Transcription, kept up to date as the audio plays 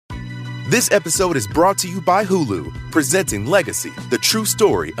This episode is brought to you by Hulu, presenting Legacy, the true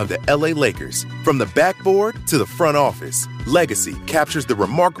story of the LA Lakers. From the backboard to the front office, Legacy captures the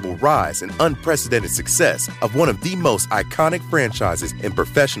remarkable rise and unprecedented success of one of the most iconic franchises in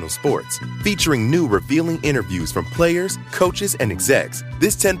professional sports. Featuring new revealing interviews from players, coaches, and execs,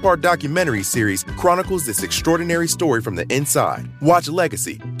 this 10-part documentary series chronicles this extraordinary story from the inside. Watch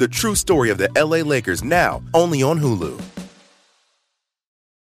Legacy, the true story of the LA Lakers, now only on Hulu.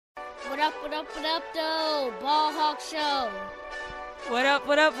 What up, though? Ball Hawk Show. What up,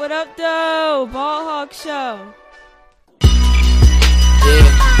 though? Ball Hawk Show. Yeah.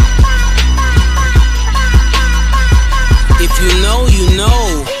 If you know, you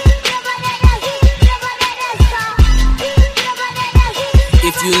know.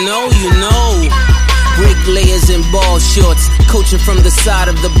 If you know, you know. Bricklayers in ball shorts, coaching from the side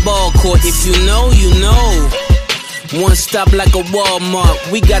of the ball court. If you know, you know. One stop like a Walmart.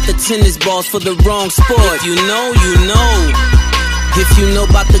 We got the tennis balls for the wrong sport. If you know, you know. If you know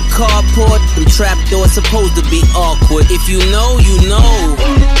about the carport, them trapdoors supposed to be awkward. If you know, you know.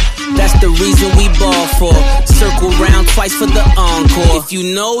 That's the reason we ball for. Circle round twice for the encore. If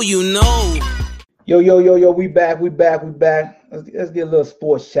you know, you know. Yo, we back. Let's get a little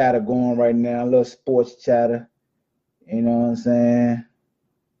sports chatter going right now. A little sports chatter. You know what I'm saying?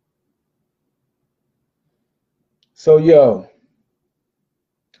 So,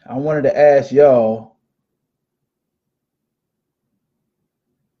 I wanted to ask y'all,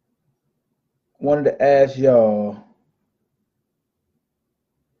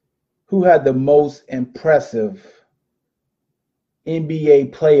 who had the most impressive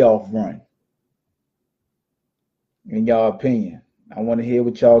NBA playoff run, in y'all opinion? I want to hear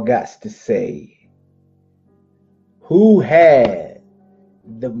what y'all got to say. Who had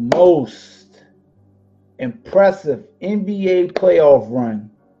the most impressive NBA playoff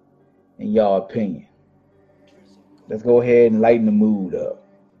run, in y'all opinion? Let's go ahead and lighten the mood up.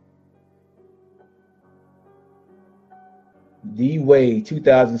 D-Wade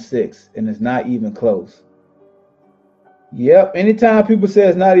 2006, and it's not even close. Yep, anytime people say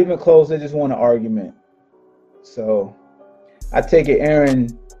it's not even close, they just want an argument. So I take it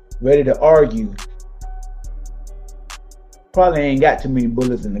Aaron ready to argue. Probably ain't got too many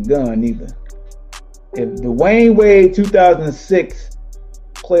bullets in the gun either. If the Dwyane Wade 2006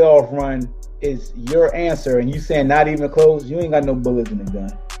 playoff run is your answer and you saying not even close, you ain't got no bullets in the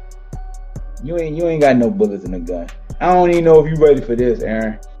gun. You ain't got no bullets in the gun. I don't even know if you ready for this,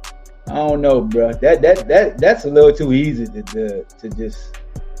 Aaron. I don't know, bro. That's a little too easy to just,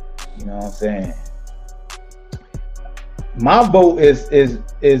 you know what I'm saying. My vote is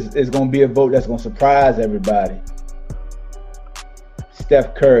gonna be a vote that's gonna surprise everybody.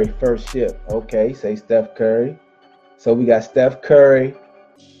 Steph Curry, first ship. Okay, say Steph Curry. So we got Steph Curry,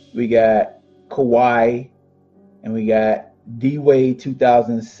 we got Kawhi, and we got D-Wade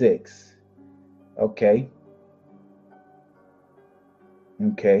 2006. Okay.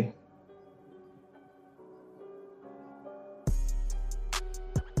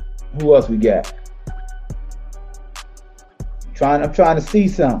 Who else we got? I'm trying to see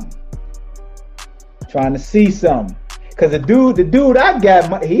something. Cause the dude I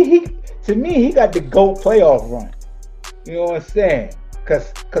got, he to me, he got the GOAT playoff run. You know what I'm saying?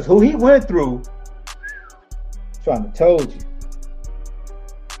 Cause who he went through, trying to told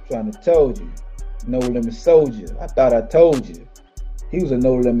you. No limit soldier. I thought I told you. He was a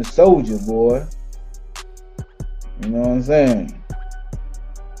no limit soldier, boy. You know what I'm saying?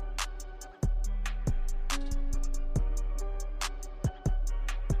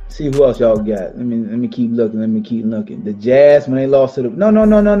 See who else y'all got. Let me keep looking. The Jazz, when they lost to the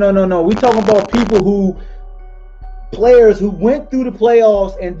No. We talking about players who went through the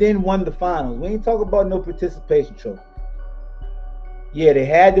playoffs and then won the finals. We ain't talking about no participation trophy. Yeah, they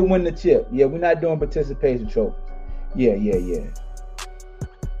had to win the chip. Yeah, we're not doing participation trophies. Yeah.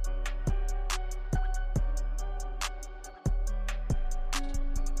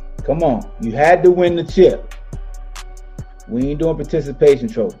 Come on, you had to win the chip. We ain't doing participation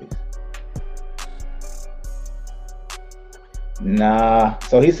trophies. Nah.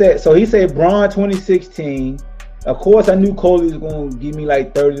 So he said Bron 2016. Of course, I knew Kobe was gonna give me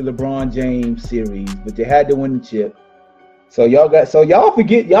like 30 LeBron James series, but they had to win the chip. So y'all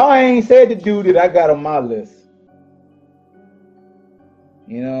forget, y'all ain't said the dude that I got on my list.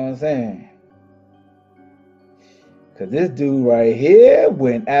 You know what I'm saying? Cause this dude right here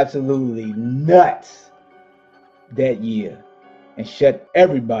went absolutely nuts that year and shut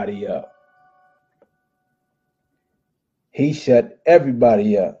everybody up. He shut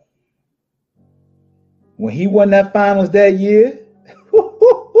everybody up. When he won that finals that year,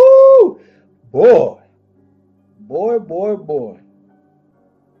 Boy.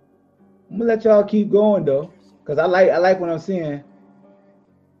 I'm gonna let y'all keep going though, cause I like what I'm seeing.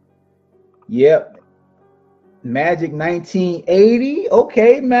 Yep. Magic 1980.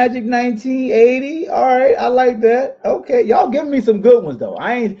 Okay, Magic 1980. All right, I like that. Okay, y'all giving me some good ones though.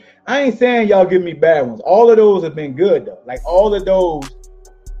 I ain't saying y'all give me bad ones. All of those have been good though. Like all of those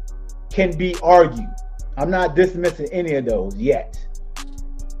can be argued. I'm not dismissing any of those yet.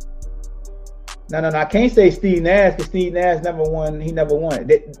 No. I can't say Steve Nash because Steve Nash never won. He never won.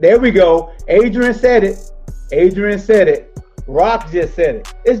 There we go. Adrian said it. Rock just said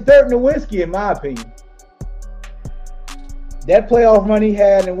it. It's Dirk Nowitzki in my opinion. That playoff run he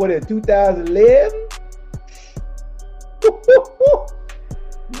had in 2011?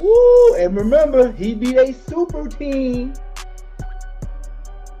 Woo! And remember, he beat a super team.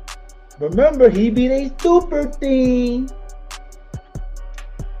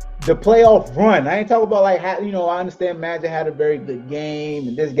 The playoff run. I ain't talking about like how, I understand Magic had a very good game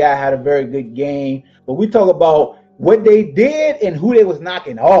and this guy had a very good game, but we talk about what they did and who they was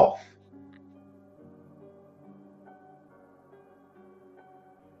knocking off.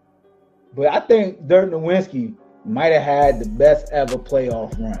 But I think Dirk Nowitzki might have had the best ever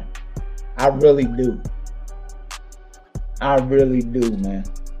playoff run. I really do. Man.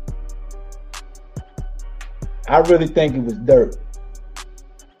 I really think it was Dirk.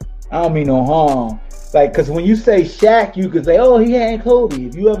 I don't mean no harm. Like, because when you say Shaq, you could say, oh, he had Kobe.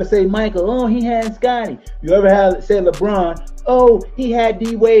 If you ever say Michael, oh, he had Scottie. You ever say LeBron, oh, he had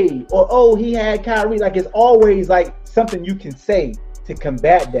D-Wade. Or, oh, he had Kyrie. Like, it's always like something you can say to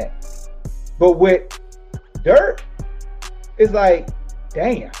combat that. But with Dirk, it's like,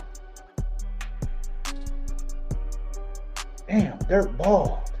 damn, Dirk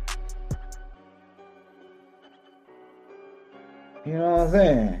balled. You know what I'm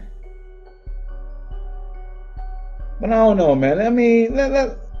saying? But I don't know, man. I mean,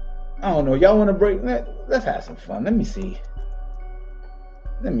 I don't know. Y'all want to break? Let's have some fun. Let me see.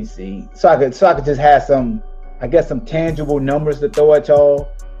 So I could just have some tangible numbers to throw at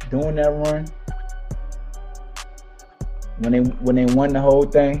y'all doing that run when they won the whole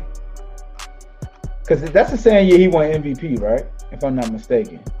thing. Because that's the same year he won MVP, right? If I'm not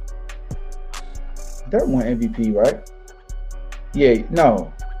mistaken. Dirk won MVP, right? Yeah,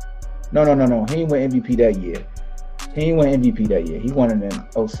 no. He ain't win MVP that year. He won it in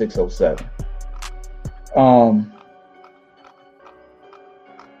 06-07.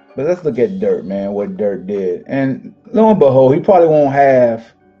 But let's look at Dirk, man, what Dirk did. And lo and behold, he probably won't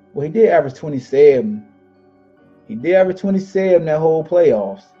have... Well, he did average 27. He did average 27 that whole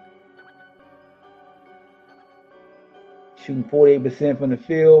playoffs. Shooting 48% from the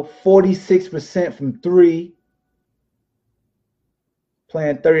field, 46% from three.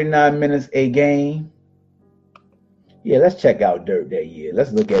 Playing 39 minutes a game. Yeah, let's check out Dirk that year.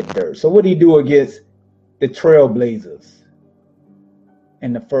 Let's look at Dirk. So what did he do against the Trailblazers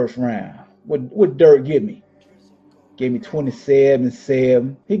in the first round? What Dirk give me? Gave me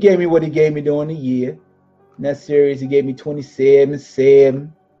 27-7. He gave me what he gave me during the year. In that series, he gave me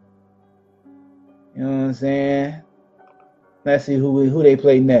 27-7. You know what I'm saying? Let's see who they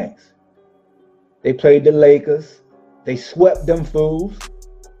play next. They played the Lakers. They swept them fools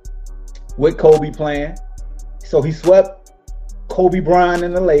with Kobe playing. So he swept Kobe Bryant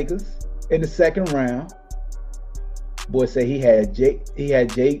and the Lakers in the second round. Boy said he had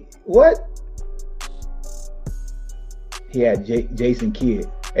Jason Kidd.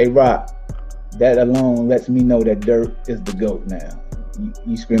 Hey, Rock, that alone lets me know that Dirk is the GOAT now.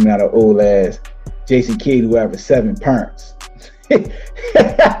 You screaming out an old ass Jason Kidd who averaged 7 parents. Hey,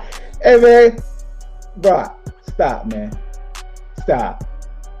 man, Brock, stop, man. Stop.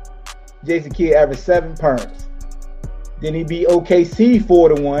 Jason Kidd averaged 7 parents. Then he beat OKC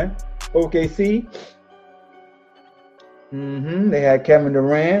 4-1. OKC. They had Kevin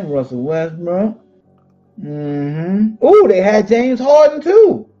Durant, Russell Westbrook. Ooh, they had James Harden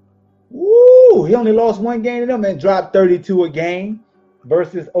too. Ooh, he only lost 1 game to them and dropped 32 a game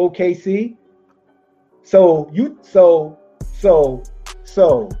versus OKC. So he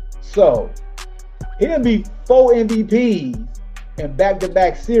didn't beat 4 MVPs in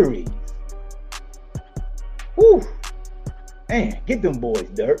back-to-back series. Woo. Man, get them boys,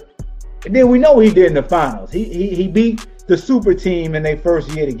 Dirk. And then we know what he did in the finals. He beat the super team in their first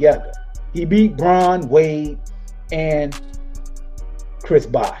year together. He beat Bron, Wade, and Chris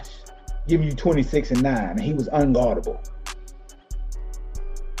Bosh, giving you 26-9, and he was unguardable.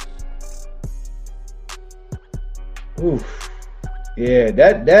 Oof. Yeah,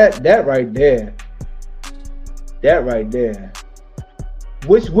 that right there. That right there.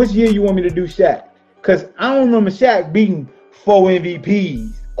 Which year you want me to do Shaq? Because I don't remember Shaq beating 4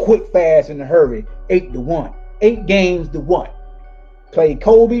 MVPs quick, fast, in a hurry, 8-1, 8 games to 1. Played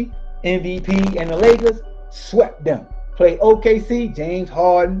Kobe, MVP, and the Lakers, swept them. Played OKC, James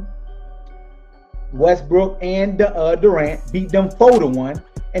Harden, Westbrook, and Durant, beat them 4-1,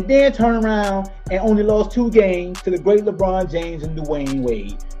 and then turn around and only lost 2 games to the great LeBron James and Dwayne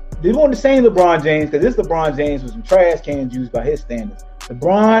Wade. They weren't the same LeBron James, because this LeBron James was some trash can juice by his standards.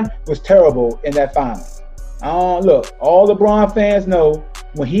 LeBron was terrible in that final. Look, all LeBron fans know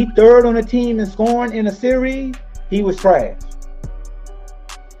when he third on a team and scoring in a series, he was trash.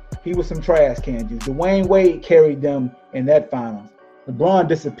 He was some trash can juice. Dwayne Wade carried them in that finals. LeBron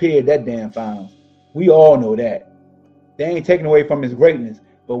disappeared that damn finals. We all know that. They ain't taking away from his greatness,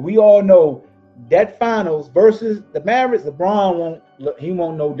 but we all know that finals versus the Mavericks, LeBron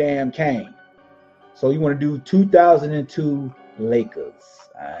won't no damn Kane. So you want to do 2002 Lakers.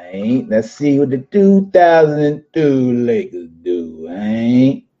 Let's see what the 2002 Lakers do.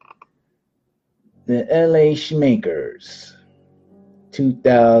 The LA Schmakers.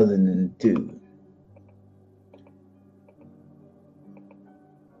 2002.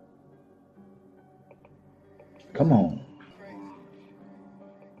 Come on.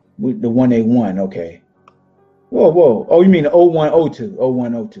 With the one they won, okay. Whoa. Oh, you mean the 01-02.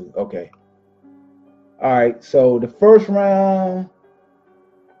 01-02, okay. All right, so the first round,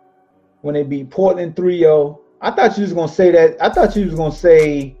 when they beat Portland 3-0, I thought you was going to say that. I thought you was going to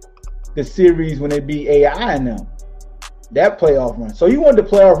say the series when they beat AI and them. That playoff run. So you wanted the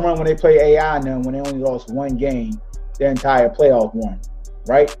playoff run when they play AI and them when they only lost 1 game, their entire playoff run,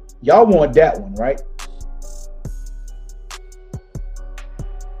 right? Y'all want that one, right?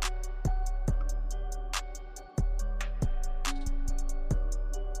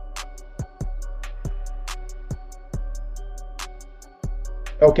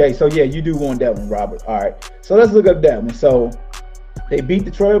 Okay, so yeah, you do want that one, Robert. All right, so let's look up that one. So they beat the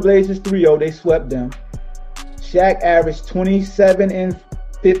Trailblazers 3-0. They swept them. Shaq averaged 27 and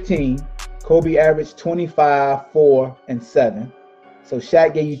 15. Kobe averaged 25, 4, and 7. So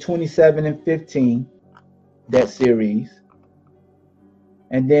Shaq gave you 27 and 15 that series.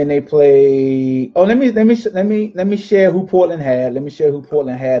 And then they play. Oh, let me share who Portland had. Let me share who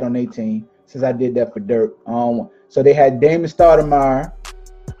Portland had on their team since I did that for Dirk. So they had Damon Stoudemire.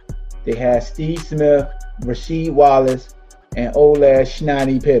 They had Steve Smith, Rasheed Wallace, and Olas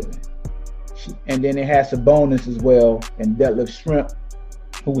Schneidy Pippen. And then they had Sabonis as well, and Detlef Schrempf,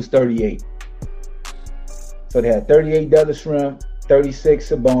 who was 38. So they had 38 Detlef Schrempf, 36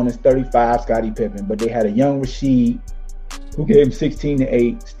 Sabonis, 35 Scottie Pippen. But they had a young Rasheed who gave him 16 and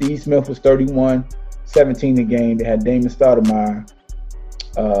 8. Steve Smith was 31, 17 a game. They had Damon Stoudemire.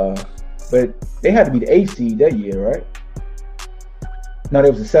 But they had to be the 8th seed that year, right? No, there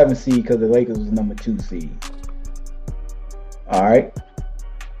was a 7th seed because the Lakers was number 2 seed. All right.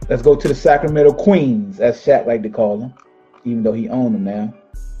 Let's go to the Sacramento Queens, as Shaq like to call them, even though he owned them now.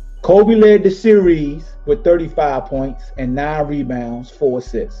 Kobe led the series with 35 points and 9 rebounds, 4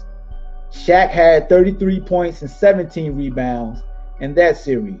 assists. Shaq had 33 points and 17 rebounds in that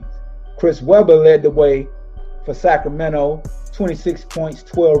series. Chris Webber led the way for Sacramento, 26 points,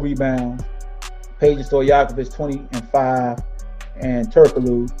 12 rebounds. Peja Stojakovic, 20 and 5. And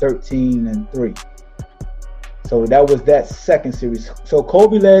Turkoglu, 13 and 3. So that was that second series. So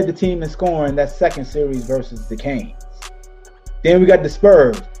Kobe led the team in scoring that second series versus the Canes. Then we got the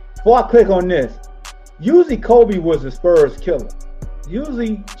Spurs. Before I click on this, usually Kobe was the Spurs killer.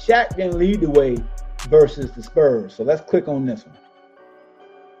 Usually Shaq didn't lead the way versus the Spurs. So let's click on this one.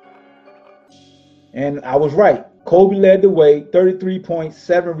 And I was right. Kobe led the way, 33 points,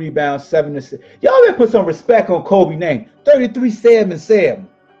 7 rebounds, 7 assists. Y'all better put some respect on Kobe's name. 33-7-7.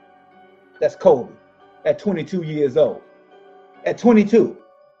 That's Kobe at 22 years old. At 22.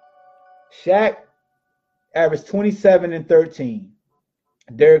 Shaq averaged 27 and 13.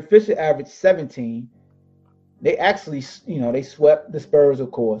 Derek Fisher averaged 17. They actually, they swept the Spurs, of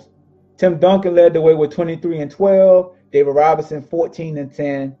course. Tim Duncan led the way with 23 and 12. David Robinson, 14 and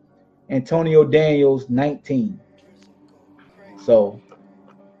 10. Antonio Daniels, 19. So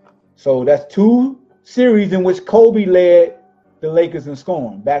that's 2 series in which Kobe led the Lakers in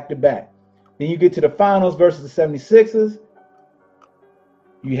scoring, back to back. Then you get to the finals versus the 76ers.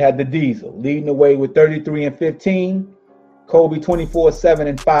 You had the Diesel leading the way with 33 and 15. Kobe 24, 7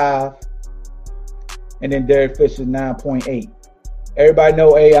 and 5. And then Derek Fisher 9.8. Everybody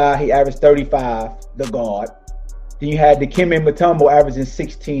know AI, he averaged 35, the guard. Then you had the Dikembe Mutombo averaging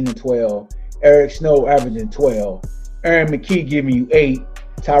 16 and 12. Eric Snow averaging 12. Aaron McKee giving you 8.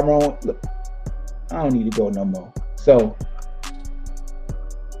 Tyrone, look, I don't need to go no more. So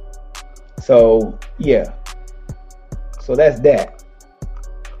So, yeah. So that's that.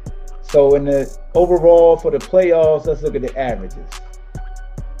 So in the overall for the playoffs, let's look at the averages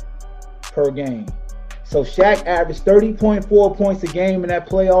per game. So Shaq averaged 30.4 points a game in that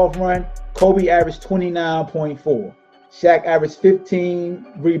playoff run. Kobe averaged 29.4. Shaq averaged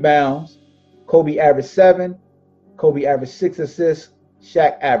 15 rebounds. Kobe averaged 7. Kobe averaged 6 assists.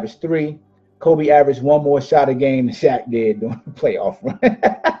 Shaq averaged 3. Kobe averaged 1 more shot a game than Shaq did during the playoff run.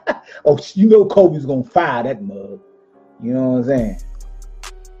 Oh, you know Kobe's going to fire that mug. You know what I'm saying?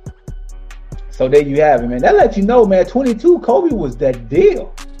 So there you have it, man. That lets you know, man, 22, Kobe was that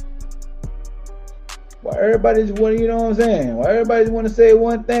deal. Why everybody just want, you know what I'm saying? Why everybody just want to say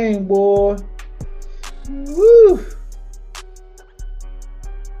one thing, boy? Woo!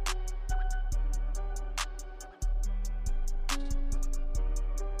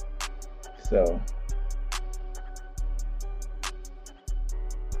 So,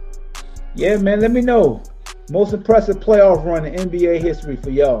 yeah, man, let me know. Most impressive playoff run in NBA history for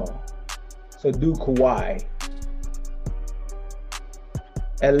y'all. So do Kawhi.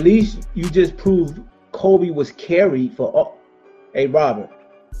 At least you just proved Kobe was carried for. Hey, Robert,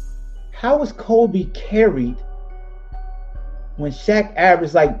 how was Kobe carried when Shaq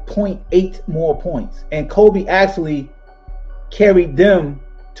averaged like 0.8 more points? And Kobe actually carried them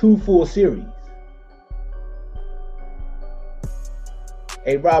 2 full series.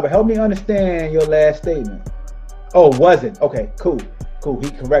 Hey, Robert, help me understand your last statement. Oh, wasn't. Okay, cool.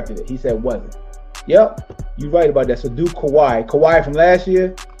 He corrected it. He said wasn't. Yep, you're right about that. So do Kawhi. Kawhi from last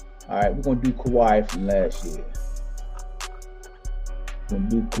year? All right, we're going to do Kawhi from last year.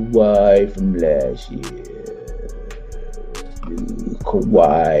 Let's do Kawhi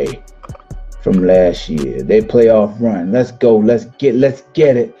from last year. They playoff run. Let's go. Let's get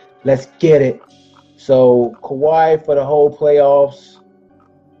it. So Kawhi for the whole playoffs,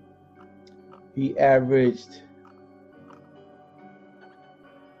 he averaged.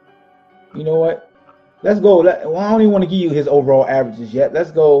 You know what? Let's go. I don't even want to give you his overall averages yet.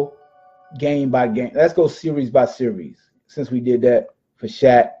 Let's go game by game. Let's go series by series. Since we did that for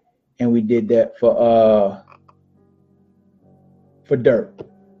Shaq and we did that for Dirk.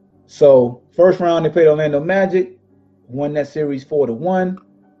 So first round they played Orlando Magic, won that series 4-1.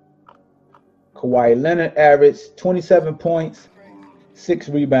 Kawhi Leonard averaged 27 points, 6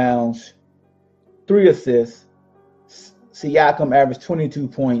 rebounds, 3 assists. Siakam averaged 22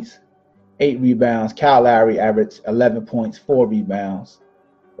 points, 8 rebounds. Kyle Lowry averaged 11 points, 4 rebounds.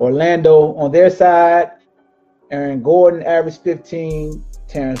 Orlando on their side, Aaron Gordon averaged 15.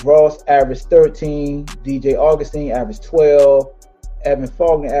 Terrence Ross averaged 13. DJ Augustine averaged 12. Evan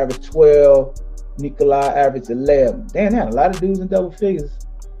Fournier averaged 12. Nikolai averaged 11. Damn, they had a lot of dudes in double figures.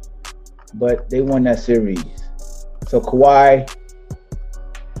 But they won that series. So Kawhi,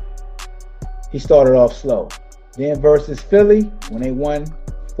 he started off slow. Then versus Philly, when they won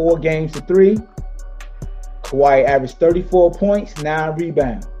 4-3, Kawhi averaged 34 points, 9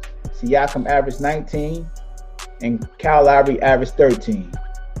 rebounds. Siakam averaged 19, and Kyle Lowry averaged 13.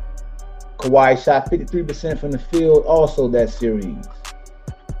 Kawhi shot 53% from the field also that series.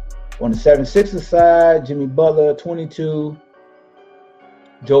 On the 76ers side, Jimmy Butler, 22.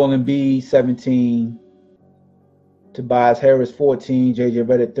 Joel Embiid, 17. Tobias Harris, 14. JJ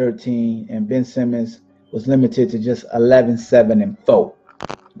Redick, 13. And Ben Simmons was limited to just 11, 7, and 4.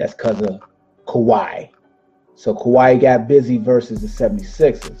 That's because of Kawhi. So Kawhi got busy versus the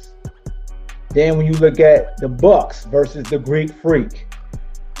 76ers. Then when you look at the Bucks versus the Greek Freak,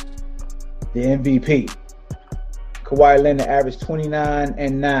 the MVP, Kawhi Leonard averaged 29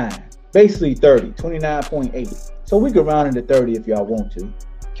 and 9. Basically 30, 29.8. So we could round into 30 if y'all want to.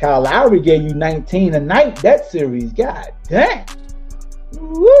 Kyle Lowry gave you 19 a night that series. God dang.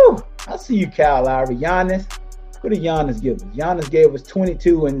 Woo! I see you, Kyle Lowry. Giannis. What did Giannis give us? Giannis gave us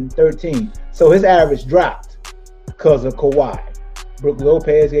 22 and 13. So his average dropped because of Kawhi. Brook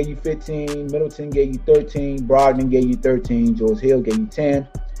Lopez gave you 15. Middleton gave you 13. Brogdon gave you 13. George Hill gave you 10.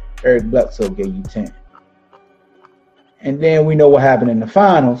 Eric Bledsoe gave you 10. And then we know what happened in the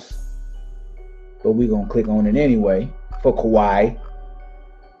finals. But we're going to click on it anyway for Kawhi.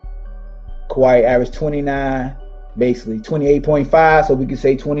 Kawhi averaged 29, basically 28.5, so we can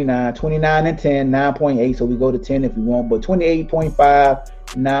say 29. 29 and 10, 9.8, so we go to 10 if we want, but 28.5,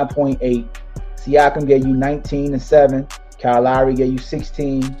 9.8. Siakam gave you 19 and 7. Kyle Lowry gave you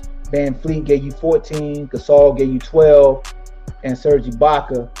 16. Van Fleet gave you 14. Gasol gave you 12. And Serge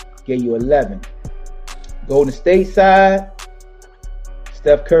Ibaka gave you 11. Golden State side,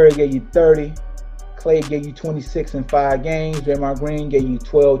 Steph Curry gave you 30. Clay gave you 26 in 5 games. Draymond Green gave you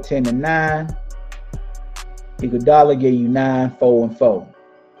 12, 10, and 9. Iguodala gave you 9, 4, and 4.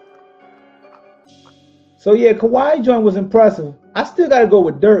 So yeah, Kawhi joint was impressive. I still gotta go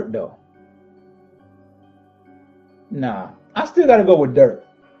with Dirk though. Nah, I still gotta go with Dirk.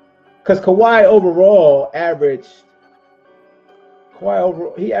 Because Kawhi overall averaged,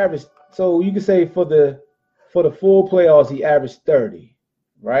 so you can say for the full playoffs, he averaged 30,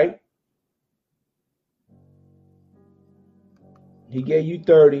 right? He gave you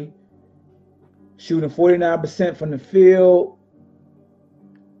 30, shooting 49% from the field,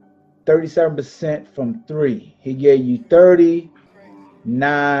 37% from three. He gave you 30,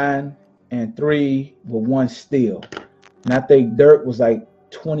 9, and 3 with 1 steal. And I think Dirk was like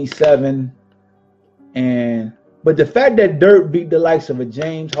 27. But the fact that Dirk beat the likes of a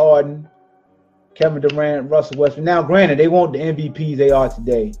James Harden, Kevin Durant, Russell Westbrook. Now, granted, they weren't the MVPs they are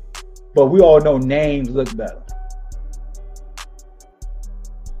today, but we all know names look better.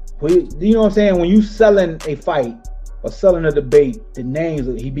 You know what I'm saying? When you selling a fight or selling a debate, the names,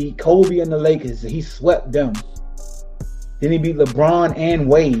 he beat Kobe and the Lakers. He swept them. Then he beat LeBron and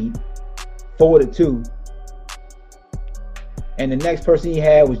Wade 4-2. And the next person he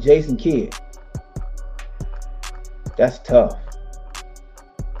had was Jason Kidd. That's tough.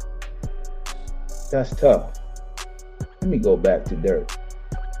 That's tough. Let me go back to Dirk.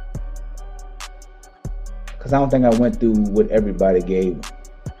 Because I don't think I went through what everybody gave him.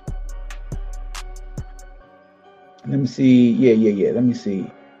 Let me see. Yeah. Let me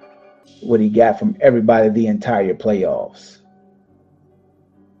see what he got from everybody the entire playoffs.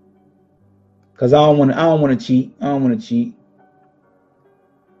 Because I don't want to cheat.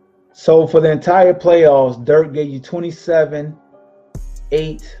 So for the entire playoffs, Dirk gave you 27,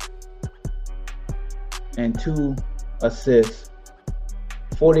 8, and 2 assists.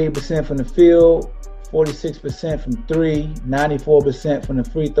 48% from the field, 46% from 3, 94% from the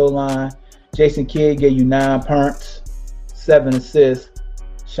free throw line. Jason Kidd gave you 9 points, 7 assists.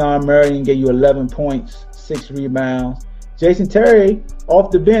 Sean Marion gave you 11 points, 6 rebounds. Jason Terry,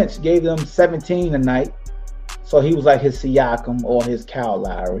 off the bench, gave them 17 a night. So he was like his Siakam or his Kyle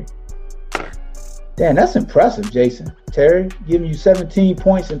Lowry. Damn, that's impressive, Jason Terry. Giving you 17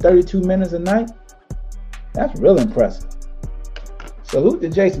 points in 32 minutes a night. That's real impressive. Salute to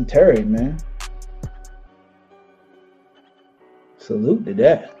Jason Terry, man. Salute to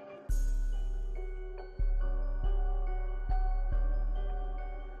that.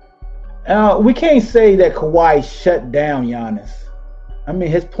 We can't say that Kawhi shut down Giannis. I mean,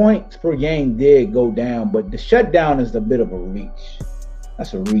 his points per game did go down, but the shutdown is a bit of a reach.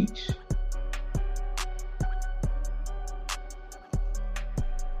 That's a reach.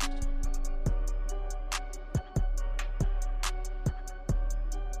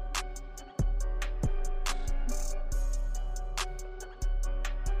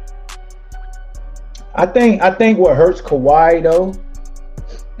 I think what hurts Kawhi though,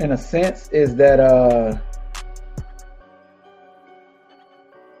 in a sense, is that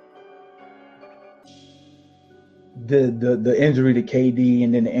the injury to KD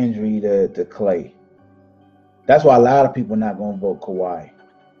and then the injury to Clay. That's why a lot of people are not going to vote Kawhi.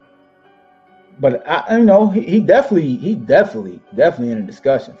 But he definitely in the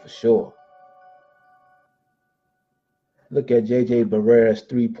discussion for sure. Look at JJ Barea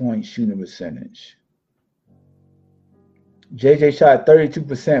 3-point shooting percentage. JJ shot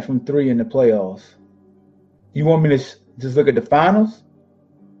 32% from 3 in the playoffs. You want me to just look at the finals?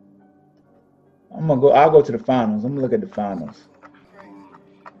 I'll go to the finals. I'm gonna look at the finals.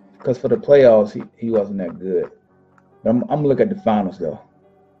 Because for the playoffs, he wasn't that good. But I'm gonna look at the finals though.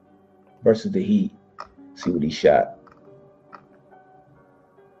 Versus the Heat. See what he shot.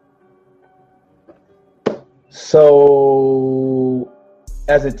 So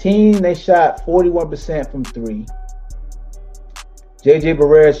as a team, they shot 41% from 3. JJ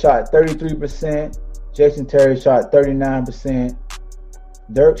Barea shot 33%. Jason Terry shot 39%.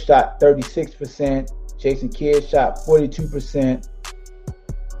 Dirk shot 36%. Jason Kidd shot 42%.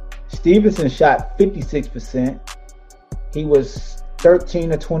 Stevenson shot 56%. He was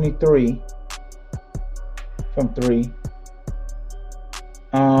 13 of 23 from 3.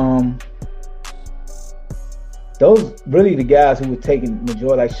 Those really the guys who were taking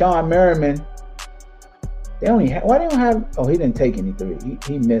majority. Like Sean Merriman, he didn't take any 3.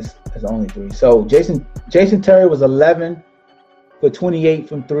 He missed his only 3. So Jason Terry was 11 for 28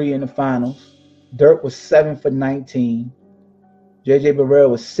 from 3 in the finals. Dirk was 7 for 19. JJ Barea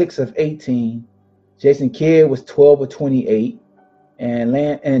was 6 of 18. Jason Kidd was 12 of 28.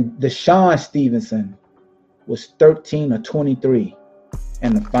 And Deshaun Stevenson was 13 of 23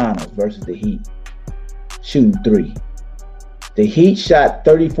 in the finals versus the Heat, shooting 3. The Heat shot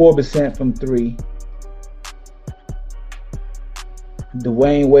 34% from 3.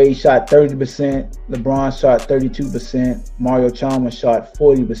 Dwayne Wade shot 30%. LeBron shot 32%. Mario Chalmers shot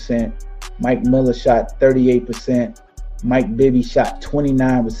 40%. Mike Miller shot 38%. Mike Bibby shot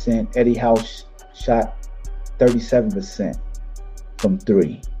 29%. Eddie House shot 37% from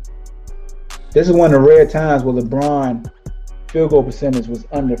three. This is one of the rare times where LeBron field goal percentage was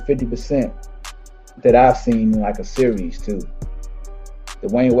under 50% that I've seen in like a series too.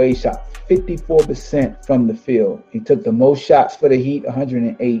 Dwayne Wade shot 54% from the field. He took the most shots for the Heat,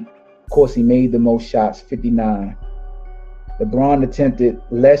 108. Of course, he made the most shots, 59. LeBron attempted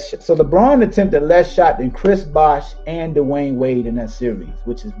less. So LeBron attempted less shot than Chris Bosh and Dwayne Wade in that series,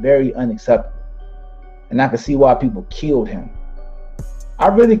 which is very unacceptable. And I can see why people killed him. I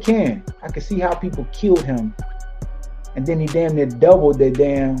really can. I can see how people killed him. And then he damn near doubled their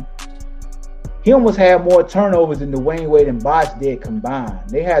damn. He almost had more turnovers than Dwayne Wade and Bosh did combined.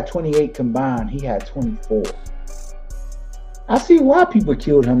 They had 28 combined. He had 24. I see why people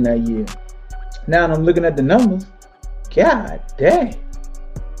killed him that year. Now I'm looking at the numbers. God dang.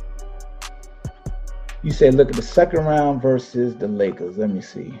 You say look at the second round versus the Lakers. Let me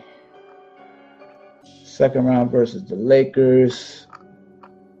see. Second round versus the Lakers.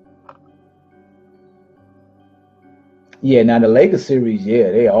 Yeah, now the Lakers series,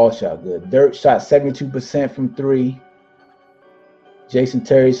 yeah, they all shot good. Dirk shot 72% from three. Jason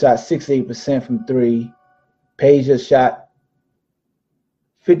Terry shot 68% from three. Peja shot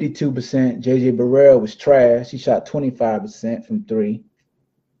 52%. JJ Barea was trash. He shot 25% from three.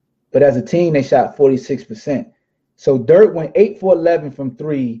 But as a team, they shot 46%. So Dirk went 8 for 11 from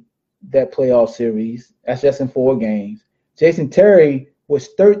three that playoff series. That's just in 4 games. Jason Terry was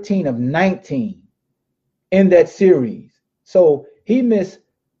 13 of 19 in that series. So he missed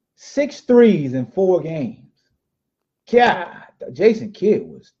 6 threes in 4 games. God, Jason Kidd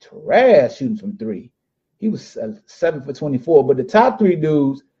was trash shooting from three. He was 7 for 24. But the top 3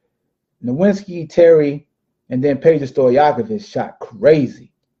 dudes, Nowinski, Terry, and then Peja Stojakovic shot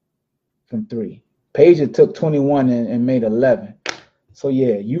crazy from three. Peja took 21 and made 11. So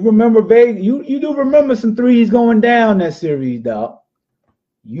yeah, you remember, baby, you do remember some threes going down that series, dog.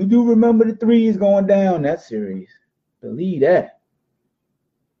 You do remember the threes going down that series. Believe that.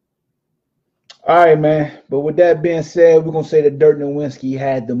 All right, man. But with that being said, we're going to say that Dirk Nowitzki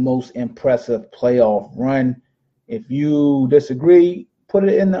had the most impressive playoff run. If you disagree, put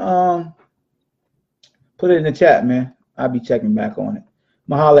it in the chat, man. I'll be checking back on it. I'm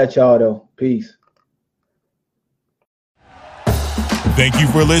going to holler at y'all, though. Peace. Thank you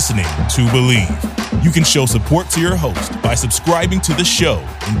for listening to Believe. You can show support to your host by subscribing to the show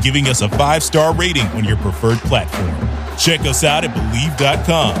and giving us a 5-star rating on your preferred platform. Check us out at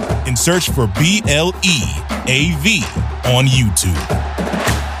Believe.com and search for BLEAV on YouTube.